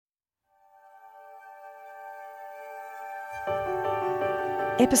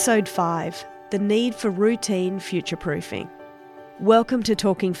Episode 5, The Need for Routine Future-Proofing. Welcome to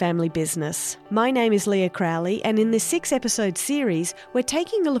Talking Family Business. My name is Leah Crowley, and in this 6-episode series, we're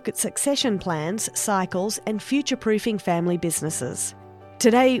taking a look at succession plans, cycles, and future-proofing family businesses.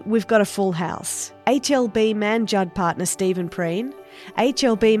 Today, we've got a full house. HLB Mann Judd partner Stephen Preen,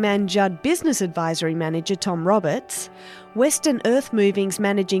 HLB Mann Judd Business Advisory Manager Tom Roberts, Western Earthmoving's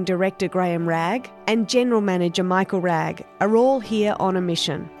Managing Director Graham Ragg, and General Manager Michael Ragg are all here on a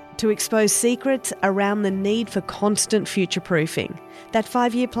mission to expose secrets around the need for constant future-proofing. That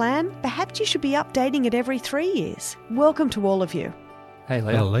 5-year plan, perhaps you should be updating it every 3 years. Welcome to all of you. Hey,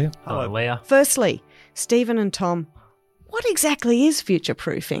 Leah. Hello, Leah. Hello, Leah. Firstly, Stephen and Tom, what exactly is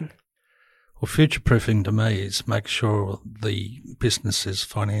future-proofing? Well, future-proofing to me is make sure the business is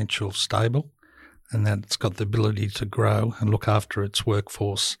financially stable and that it's got the ability to grow and look after its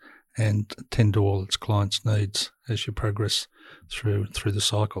workforce and attend to all its clients' needs as you progress through the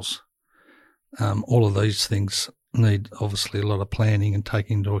cycles. All of these things need obviously a lot of planning and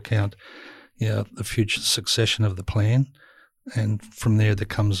taking into account the future succession of the plan, and from there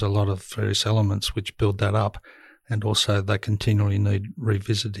comes a lot of various elements which build that up, and also they continually need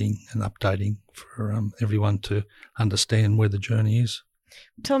revisiting and updating for everyone to understand where the journey is.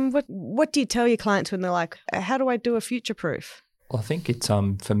 Tom, what do you tell your clients when they're like, how do I do a future-proof? Well, I think it's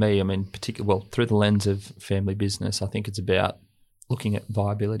for me, through the lens of family business, I think it's about looking at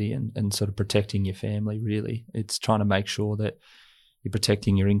viability and sort of protecting your family, really. It's trying to make sure that you're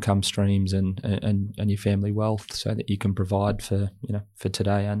protecting your income streams and your family wealth so that you can provide for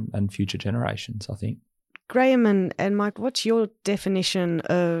today and future generations, I think. Graham and Mike, what's your definition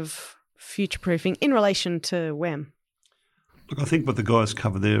of future-proofing in relation to WEM? Look, I think what the guys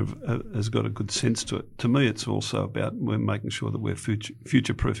cover there has got a good sense to it. To me, it's also about we're making sure that we're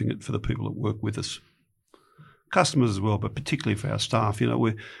future-proofing it for the people that work with us. Customers as well, but particularly for our staff.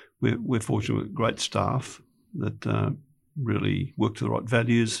 We're fortunate with great staff that really work to the right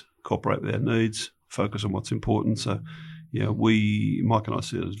values, cooperate with our needs, focus on what's important. So, Mike and I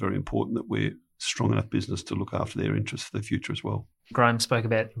see it as very important that we're strong enough business to look after their interests for the future as well. Graham spoke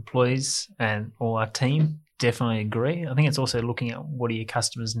about employees and all our team. Definitely agree. I think it's also looking at what are your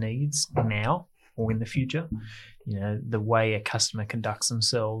customers' needs now or in the future. The way a customer conducts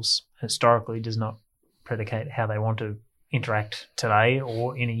themselves historically does not predicate how they want to interact today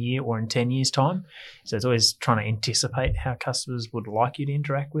or in a year or in 10 years' time. So it's always trying to anticipate how customers would like you to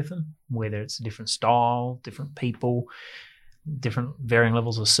interact with them, whether it's a different style, different people, different varying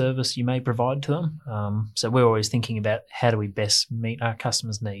levels of service you may provide to them. So we're always thinking about how do we best meet our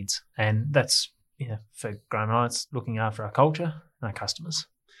customers' needs. And that's, for Graham and I, it's looking after our culture and our customers.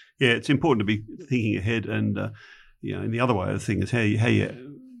 Yeah, it's important to be thinking ahead, and and the other way of the thing is how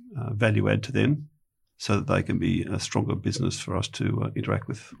you value add to them so that they can be a stronger business for us to interact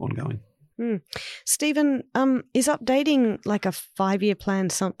with ongoing. Stephen, is updating like a 5-year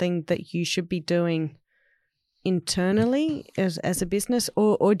plan something that you should be doing internally as a business,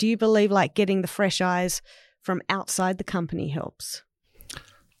 or do you believe like getting the fresh eyes from outside the company helps?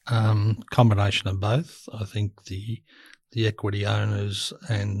 Combination of both. I think the equity owners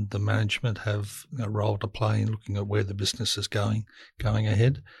and the management have a role to play in looking at where the business is going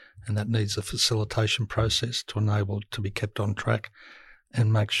ahead, and that needs a facilitation process to enable it to be kept on track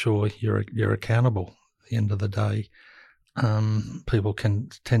and make sure you're accountable. At the end of the day, people can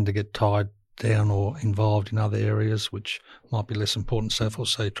tend to get tied down or involved in other areas which might be less important. So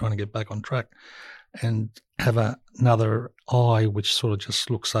you're trying to get back on track and have another eye which sort of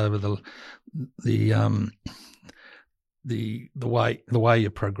just looks over the way you're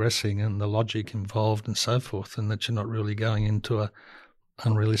progressing and the logic involved and so forth, and that you're not really going into a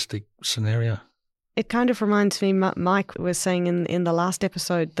unrealistic scenario. It kind of reminds me, Mike was saying in the last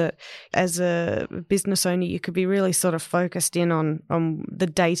episode, that as a business owner, you could be really sort of focused in on the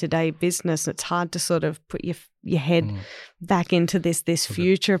day-to-day business. It's hard to sort of put your head back into this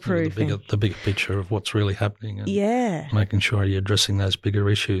future-proofing. The bigger picture of what's really happening, and making sure you're addressing those bigger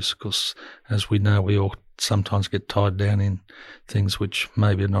issues, because as we know, we all sometimes get tied down in things which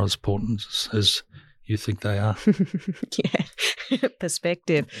maybe are not as important as you think they are. Yeah,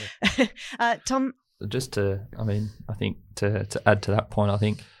 perspective. Tom? Just I think to add to that point, I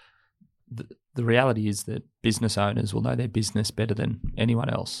think the reality is that business owners will know their business better than anyone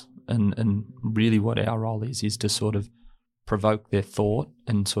else. And really what our role is to sort of provoke their thought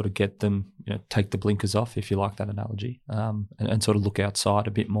and sort of get them, take the blinkers off, if you like that analogy, and sort of look outside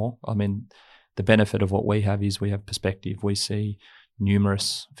a bit more. I mean, the benefit of what we have is we have perspective. We see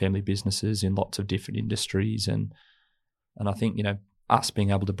numerous family businesses in lots of different industries, and I think, us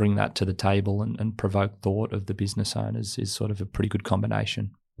being able to bring that to the table and provoke thought of the business owners is sort of a pretty good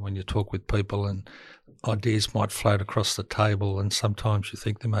combination. When you talk with people and ideas might float across the table, and sometimes you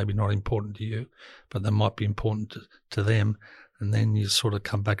think they may be not important to you, but they might be important to them, and then you sort of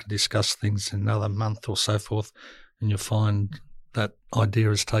come back and discuss things in another month or so forth, and you find that idea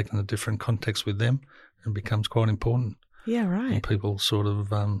has taken a different context with them and becomes quite important. Yeah, right. And people sort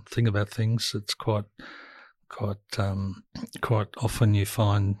of think about things. It's quite often you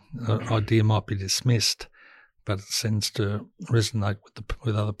find an idea might be dismissed, but it tends to resonate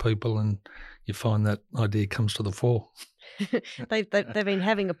with other people, and you find that idea comes to the fore. They've been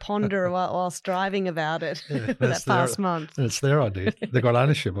having a ponder whilst driving about it that past month. It's their idea. They've got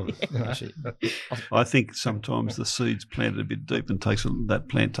ownership of it. I think sometimes the seed's planted a bit deep and that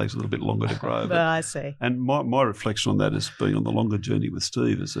plant takes a little bit longer to grow. But I see. And my reflection on that has been on the longer journey with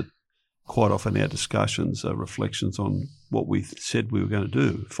Steve is that quite often our discussions are reflections on what we said we were going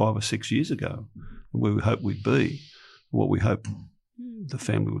to do 5 or 6 years ago, and where we hoped we'd be, what we hoped the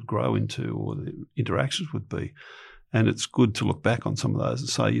family would grow into or the interactions would be. And it's good to look back on some of those and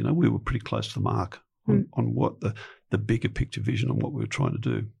say, we were pretty close to the mark on what the bigger picture vision on what we were trying to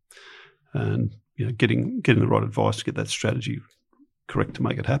do. And, getting the right advice to get that strategy correct to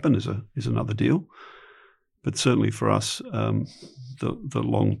make it happen is another deal. But certainly for us, the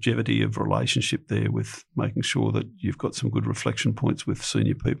longevity of relationship there with making sure that you've got some good reflection points with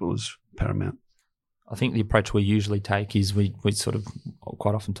senior people is paramount. I think the approach we usually take is we sort of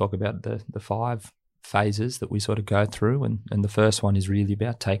quite often talk about the 5 phases that we sort of go through, and the first one is really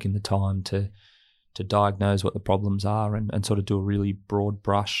about taking the time to diagnose what the problems are and sort of do a really broad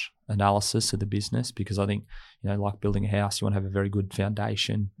brush analysis of the business, because I think, like building a house, you want to have a very good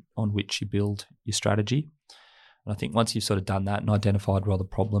foundation on which you build your strategy. And I think once you've sort of done that and identified where the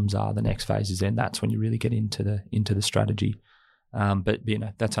problems are, the next phase is then that's when you really get into the strategy. But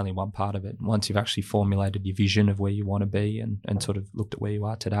that's only one part of it. Once you've actually formulated your vision of where you want to be and sort of looked at where you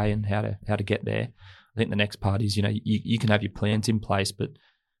are today and how to get there, I think the next part is you can have your plans in place, but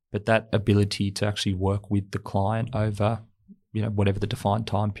that ability to actually work with the client over whatever the defined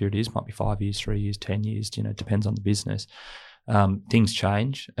time period is, might be 5 years, 3 years, 10 years, depends on the business. Things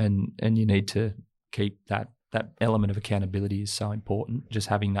change, and you need to keep that element of accountability is so important. Just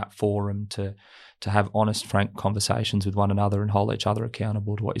having that forum to have honest, frank conversations with one another and hold each other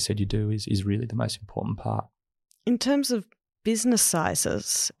accountable to what you said you do is really the most important part. In terms of business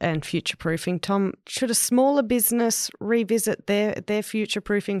sizes and future-proofing, Tom, should a smaller business revisit their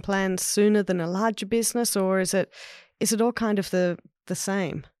future-proofing plans sooner than a larger business, or is it all kind of the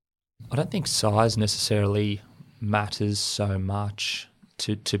same? I don't think size necessarily matters so much.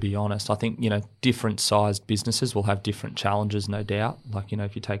 To be honest, I think, different sized businesses will have different challenges, no doubt. Like,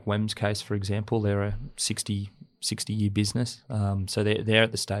 if you take WEM's case, for example, they're a 60-year business. So they're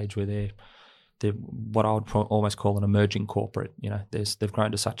at the stage where they're what I would almost call an emerging corporate. They've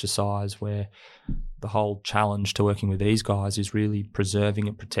grown to such a size where the whole challenge to working with these guys is really preserving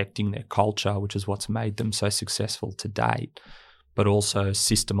and protecting their culture, which is what's made them so successful to date, but also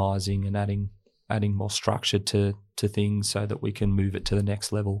systemising and adding more structure to things so that we can move it to the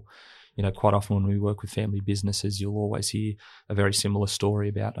next level. Quite often when we work with family businesses, you'll always hear a very similar story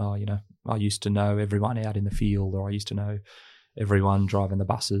about, I used to know everyone out in the field, or I used to know everyone driving the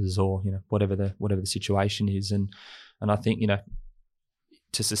buses, or, whatever the situation is. And I think,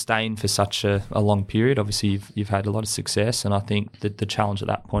 to sustain for such a long period, obviously you've had a lot of success. And I think that the challenge at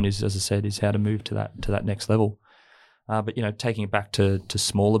that point is, as I said, is how to move to that next level. But taking it back to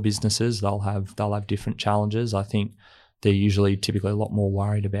smaller businesses, they'll have different challenges. I think they're usually typically a lot more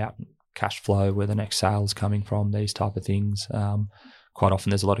worried about cash flow, where the next sale is coming from, these type of things. Quite often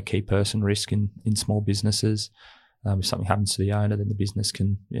there's a lot of key person risk in small businesses. If something happens to the owner, then the business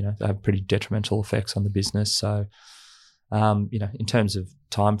can have pretty detrimental effects on the business. So in terms of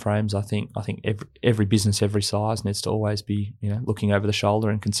timeframes, I think every business, every size needs to always be looking over the shoulder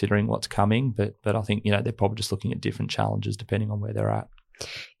and considering what's coming. But I think they're probably just looking at different challenges depending on where they're at.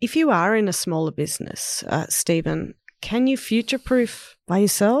 If you are in a smaller business, Stephen, can you future-proof by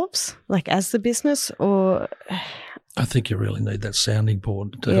yourselves, like as the business, or? I think you really need that sounding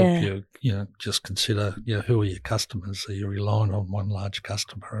board to help you, just consider, who are your customers? Are you relying on one large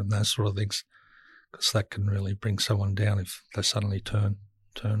customer and those sort of things? Because that can really bring someone down if they suddenly turn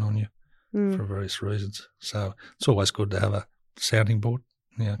on you for various reasons. So it's always good to have a sounding board.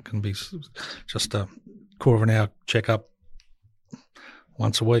 It can be just a quarter of an hour checkup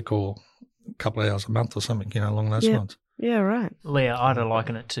once a week, or a couple of hours a month or something, along those lines. Yeah, right. Leah, I'd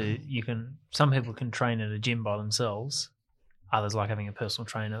liken it to some people can train at a gym by themselves. Others like having a personal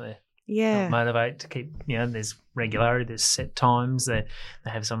trainer there. Yeah. Motivate to keep, there's regularity, there's set times. They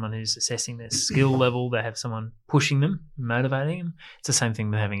have someone who's assessing their skill level. They have someone pushing them, motivating them. It's the same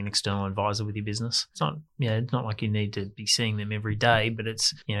thing with having an external advisor with your business. It's not, it's not like you need to be seeing them every day, but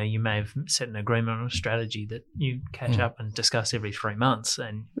it's, you may have set an agreement on a strategy that you catch up and discuss every 3 months,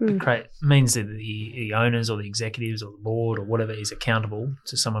 and it means that the owners or the executives or the board or whatever is accountable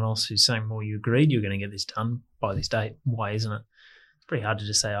to someone else who's saying, well, you agreed you're going to get this done by this date. Why isn't it? It's pretty hard to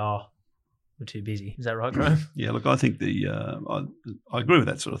just say, oh, we're too busy. Is that right, Graham? Yeah, look, I think I agree with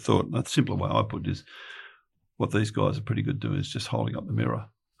that sort of thought. The simpler way I put it is what these guys are pretty good doing is just holding up the mirror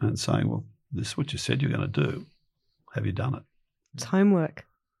and saying, well, this is what you said you're going to do. Have you done it? It's homework.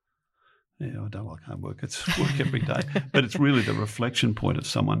 Yeah, I don't like homework. It's work every day. But it's really the reflection point of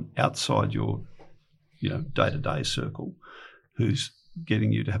someone outside your, day-to-day circle who's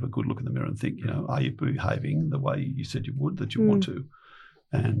getting you to have a good look in the mirror and think, are you behaving the way you said you would, that you want to?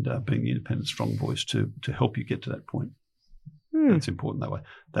 And being the independent, strong voice to help you get to that point. It's important that way.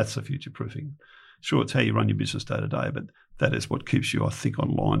 That's the future proofing. Sure, it's how you run your business day to day, but that is what keeps you, I think,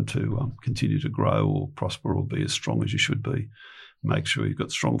 online to continue to grow or prosper or be as strong as you should be. Make sure you've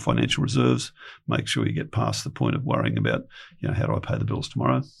got strong financial reserves. Make sure you get past the point of worrying about, how do I pay the bills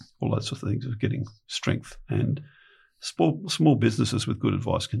tomorrow? All those sorts of things of getting strength. And small businesses with good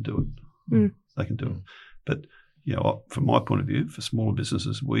advice can do it. They can do it. But from my point of view, for smaller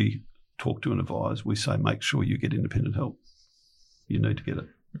businesses, we talk to and advise. We say, make sure you get independent help. You need to get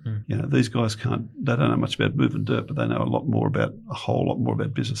it. These guys they don't know much about moving dirt, but they know a whole lot more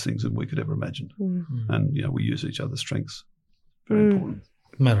about business things than we could ever imagine. And, we use each other's strengths. Very important.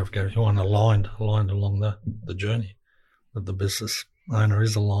 Matter of going aligned along the journey. That the business owner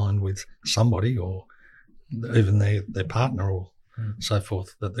is aligned with somebody or even their partner or so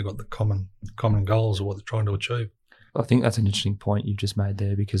forth, that they've got the common goals of what they're trying to achieve. I think that's an interesting point you've just made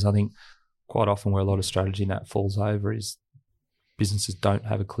there, because I think quite often where a lot of strategy in that falls over is businesses don't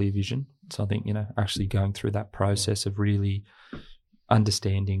have a clear vision. So I think, actually going through that process of really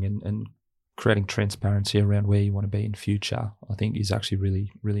understanding and creating transparency around where you want to be in future, I think is actually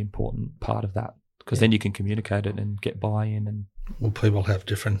really, really important part of that, because then you can communicate it and get buy-in. And well, people have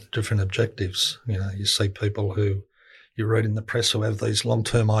different objectives. You see people who you read in the press who have these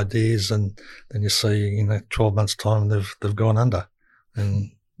long-term ideas, and then you see in 12 months' time they've gone under,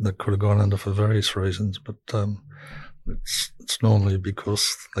 and they could have gone under for various reasons. But it's normally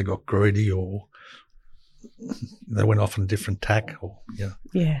because they got greedy or they went off on a different tack, or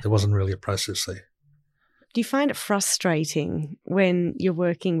there wasn't really a process there. Do you find it frustrating when you're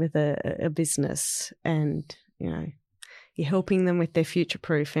working with a business and you're helping them with their future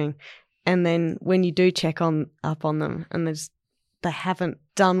proofing, and then when you do check up on them and they haven't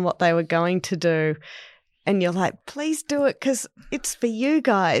done what they were going to do, and you're like, please do it because it's for you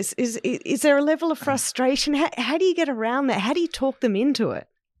guys? Is there a level of frustration? How do you get around that? How do you talk them into it?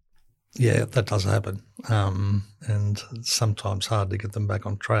 Yeah, that does happen, and it's sometimes hard to get them back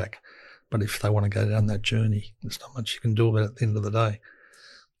on track. But if they want to go down that journey, there's not much you can do about it at the end of the day.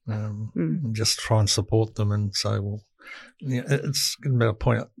 Just try and support them and say, well, it's about a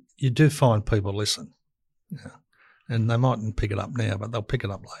point. You do find people listen, and they mightn't pick it up now, but they'll pick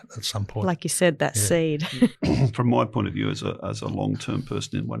it up later at some point. Like you said, that seed. From my point of view, as a long-term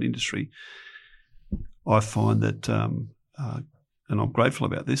person in one industry, I find that, and I'm grateful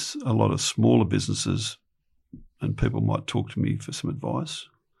about this, a lot of smaller businesses and people might talk to me for some advice,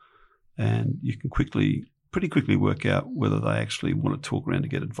 and you can pretty quickly work out whether they actually want to talk around to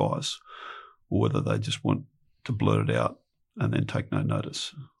get advice or whether they just want to blurt it out and then take no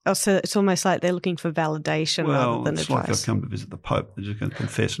notice. Oh, so it's almost like they're looking for validation rather than advice. Well, it's like they've come to visit the Pope. They're just going to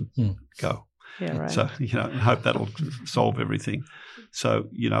confess and go. Yeah, right. So, and hope that'll solve everything. So,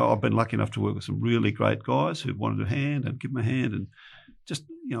 I've been lucky enough to work with some really great guys who wanted a hand and give them a hand. And just,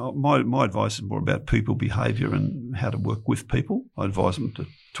 my advice is more about people behaviour and how to work with people. I advise them to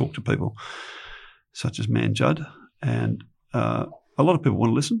talk to people such as Mann, Judd. And a lot of people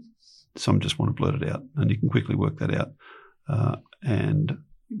want to listen. Some just want to blurt it out. And you can quickly work that out and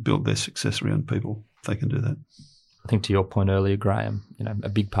build their success around people if they can do that. I think to your point earlier, Graham, a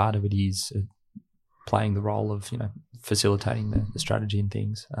big part of it is playing the role of, facilitating the strategy and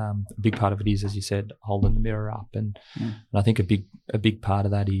things. A big part of it is, as you said, holding the mirror up. And I think a big part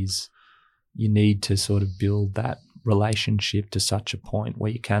of that is you need to sort of build that relationship to such a point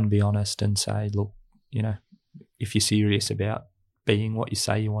where you can be honest and say, look, if you're serious about being what you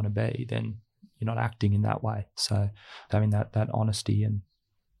say you want to be, then you're not acting in that way. So having that honesty and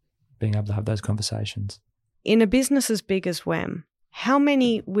being able to have those conversations. In a business as big as WEM, how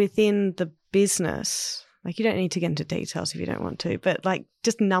many within the business Like, you don't need to get into details if you don't want to, but like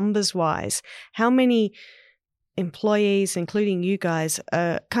just numbers wise, how many employees, including you guys,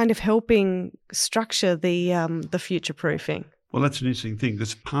 are kind of helping structure the future proofing? Well, that's an interesting thing,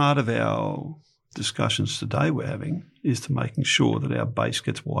 because part of our discussions today we're having is to making sure that our base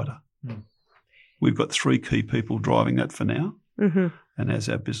gets wider. We've got 3 key people driving that for now. Mm-hmm. And as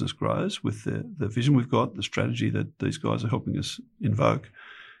our business grows, with the vision we've got, the strategy that these guys are helping us invoke,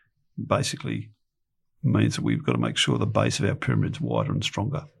 basically means that we've got to make sure the base of our pyramid's wider and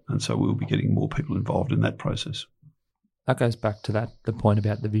stronger. And so we'll be getting more people involved in that process. That goes back to the point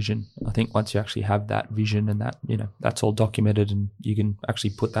about the vision. I think once you actually have that vision and that, that's all documented and you can actually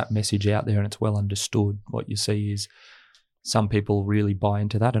put that message out there and it's well understood, what you see is some people really buy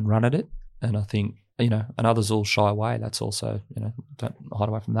into that and run at it. And I think, and others all shy away. That's also, don't hide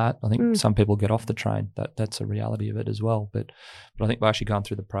away from that. I think some people get off the train. That's a reality of it as well. But I think by actually going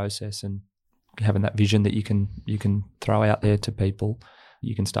through the process and having that vision that you can throw out there to people,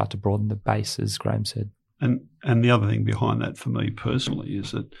 you can start to broaden the base, as Graham said. And the other thing behind that for me personally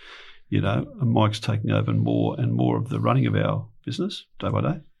is that, Mike's taking over more and more of the running of our business day by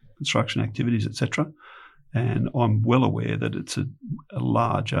day, construction activities, etc. And I'm well aware that it's a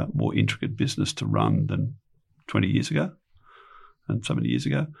larger, more intricate business to run than 20 years ago and so many years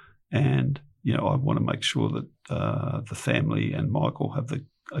ago. And, I want to make sure that the family and Michael have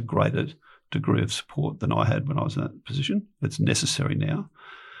a greater degree of support than I had when I was in that position. It's necessary now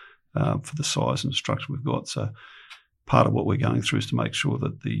for the size and structure we've got. So part of what we're going through is to make sure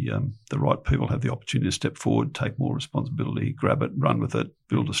that the right people have the opportunity to step forward, take more responsibility, grab it, run with it,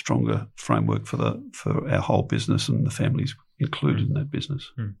 build a stronger framework for our whole business and the families included in that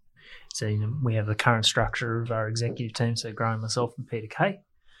business. So we have the current structure of our executive team, so Graham, myself and Peter Kay.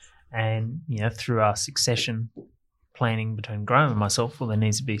 And through our succession planning between Graham and myself, there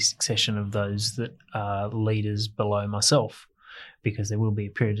needs to be succession of those that are leaders below myself, because there will be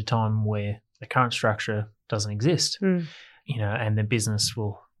a period of time where the current structure doesn't exist, and the business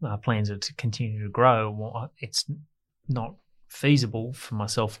will plans it to continue to grow. Well, it's not feasible for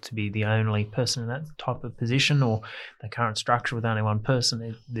myself to be the only person in that type of position, or the current structure with only one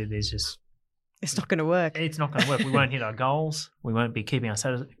person. It's not going to work. It's not going to work. We won't hit our goals. We won't be keeping our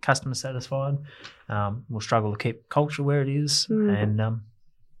customers satisfied. We'll struggle to keep culture where it is, and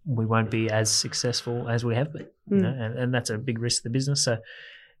we won't be as successful as we have been. And that's a big risk to the business. So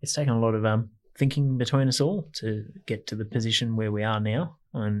it's taken a lot of thinking between us all to get to the position where we are now,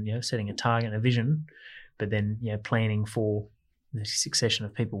 and setting a target and a vision, but then planning for the succession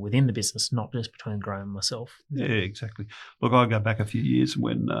of people within the business, not just between Graham and myself. Yeah, exactly. Look, I go back a few years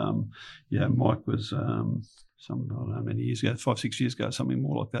when, Mike was, I don't know how many years ago, 5-6 years ago, something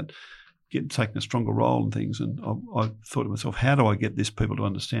more like that, taking a stronger role and things. And I thought to myself, how do I get this people to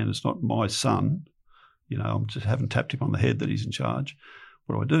understand it's not my son? I just haven't tapped him on the head that he's in charge.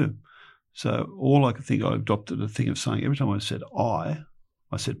 What do I do? So all I could think, I adopted a thing of saying every time I said I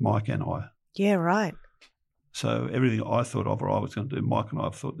said Mike and I. Yeah, right. So everything I thought of or I was going to do, Mike and I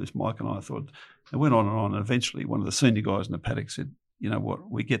have thought this, Mike and I thought, and went on and on. And eventually one of the senior guys in the paddock said, you know what,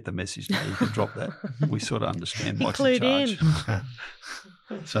 we get the message now, you can drop that. We sort of understand Mike's in charge.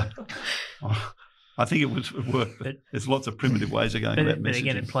 So I think it would work, but there's lots of primitive ways of going about messaging. But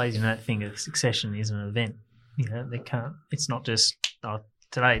again, it plays in that thing of succession is an event. They can't, it's not just,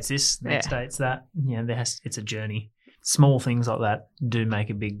 today it's this, next day it's that. It's a journey. Small things like that do make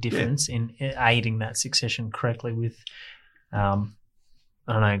a big difference in aiding that succession correctly with, I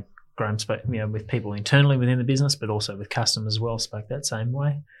know Graham spoke, with people internally within the business, but also with customers as well, spoke that same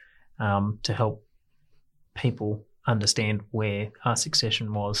way, to help people understand where our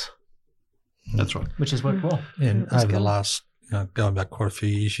succession was. That's right. Which has worked well. And over the last, going back quite a few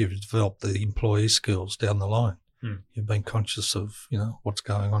years, you've developed the employee skills down the line. You've been conscious of, what's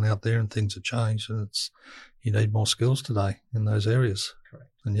going on out there and things have changed, and you need more skills today in those areas. Correct.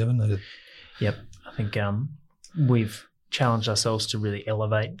 And you ever needed. Yep. I think we've challenged ourselves to really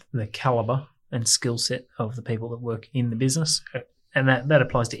elevate the calibre and skill set of the people that work in the business. And that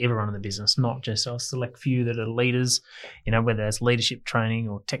applies to everyone in the business, not just a select few that are leaders, whether that's leadership training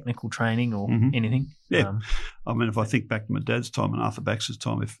or technical training or anything. Yeah. If I think back to my dad's time and Arthur Baxter's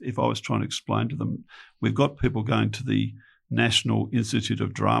time, if I was trying to explain to them, we've got people going to the National Institute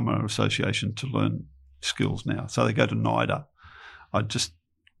of Drama Association to learn skills now. So they go to NIDA.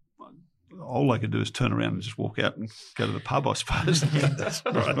 All I could do is turn around and just walk out and go to the pub, I suppose. That's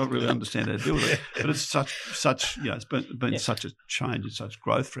right. Not really understand how to deal with it. But it's such it's been such a change and such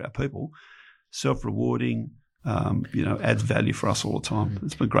growth for our people. Self-rewarding, adds value for us all the time.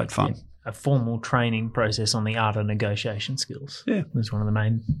 It's been great fun. Yeah. A formal training process on the art of negotiation skills was one of the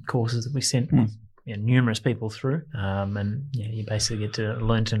main courses that we sent numerous people through, and you basically get to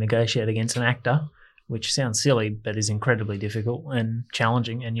learn to negotiate against an actor, which sounds silly but is incredibly difficult and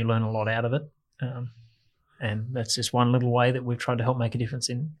challenging, and you learn a lot out of it. And that's just one little way that we've tried to help make a difference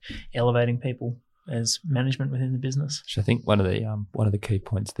in elevating people as management within the business. I think one of the key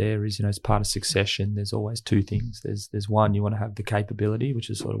points there is, as part of succession, there's always two things. There's one, you want to have the capability, which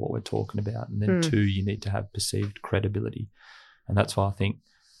is sort of what we're talking about, and then two, you need to have perceived credibility. And that's why I think,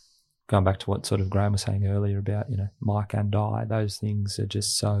 going back to what sort of Graham was saying earlier about, Mike and I, those things are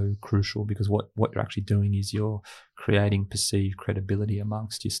just so crucial, because what you're actually doing is you're creating perceived credibility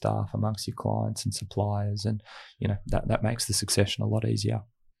amongst your staff, amongst your clients and suppliers, and that makes the succession a lot easier.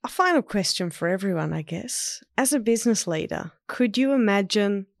 A final question for everyone, I guess. As a business leader, could you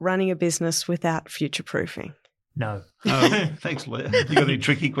imagine running a business without future-proofing? No. No, thanks, Leah. You got any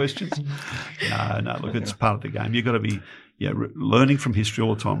tricky questions? No. Look, it's part of the game. You've got to be learning from history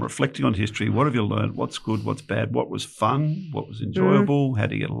all the time, reflecting on history. What have you learned? What's good? What's bad? What was fun? What was enjoyable? How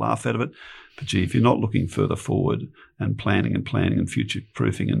do you get a laugh out of it? But if you're not looking further forward and planning and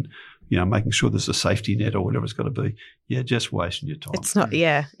future-proofing and making sure there's a safety net or whatever it's got to be, just wasting your time. It's not,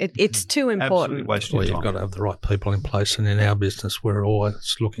 it's too important. Absolutely wasting your time. You've got to have the right people in place, and in our business, we're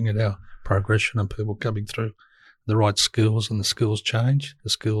always looking at our progression and people coming through the right skills, and the skills change. The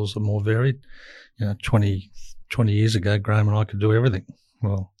skills are more varied. 20 years ago, Graham and I could do everything.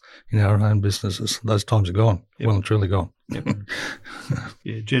 Well, in our own businesses, those times are gone, well and truly gone. Yep.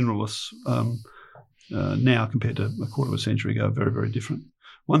 Generalists now compared to a quarter of a century ago, very, very different.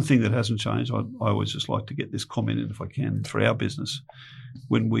 One thing that hasn't changed, I always just like to get this comment in if I can, for our business.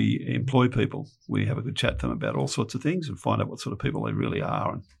 When we employ people, we have a good chat to them about all sorts of things and find out what sort of people they really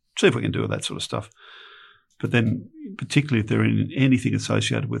are and see if we can do that sort of stuff. But then, particularly if they're in anything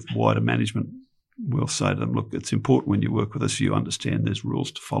associated with wider management, we'll say to them, look, it's important when you work with us, you understand there's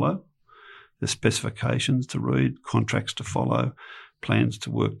rules to follow, there's specifications to read, contracts to follow, plans to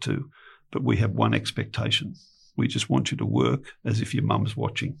work to, but we have one expectation. We just want you to work as if your mum's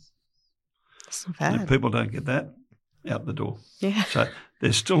watching. That's not bad. And if people don't get that, out the door. Yeah. So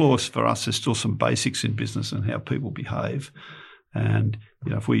there's still always, for us, there's still some basics in business and how people behave. And,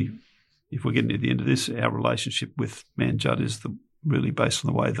 if we're getting to the end of this, our relationship with Mann Judd is really based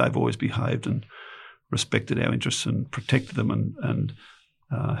on the way they've always behaved and respected our interests and protected them and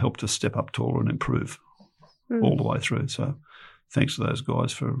helped us step up taller and improve all the way through. So thanks to those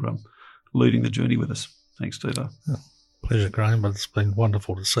guys for leading the journey with us. Thanks, Tito. Yeah. Pleasure, Graham, but it's been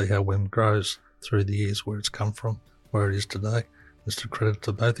wonderful to see how WIM grows through the years, where it's come from, where it is today. It's a credit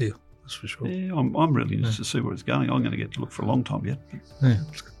to both of you, that's for sure. Yeah, I'm really interested to see where it's going. I'm going to get to look for a long time yet. Yeah,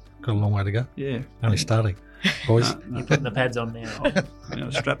 it's got a long way to go. Yeah. Only starting. Boys. You're putting the pads on now. I'm going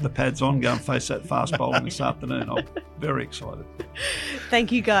to strap the pads on, go and face that fast bowling this afternoon. I'm very excited.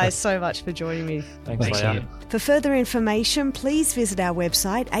 Thank you guys so much for joining me. Thanks, Leah. For further information, please visit our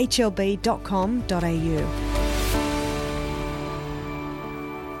website hlb.com.au.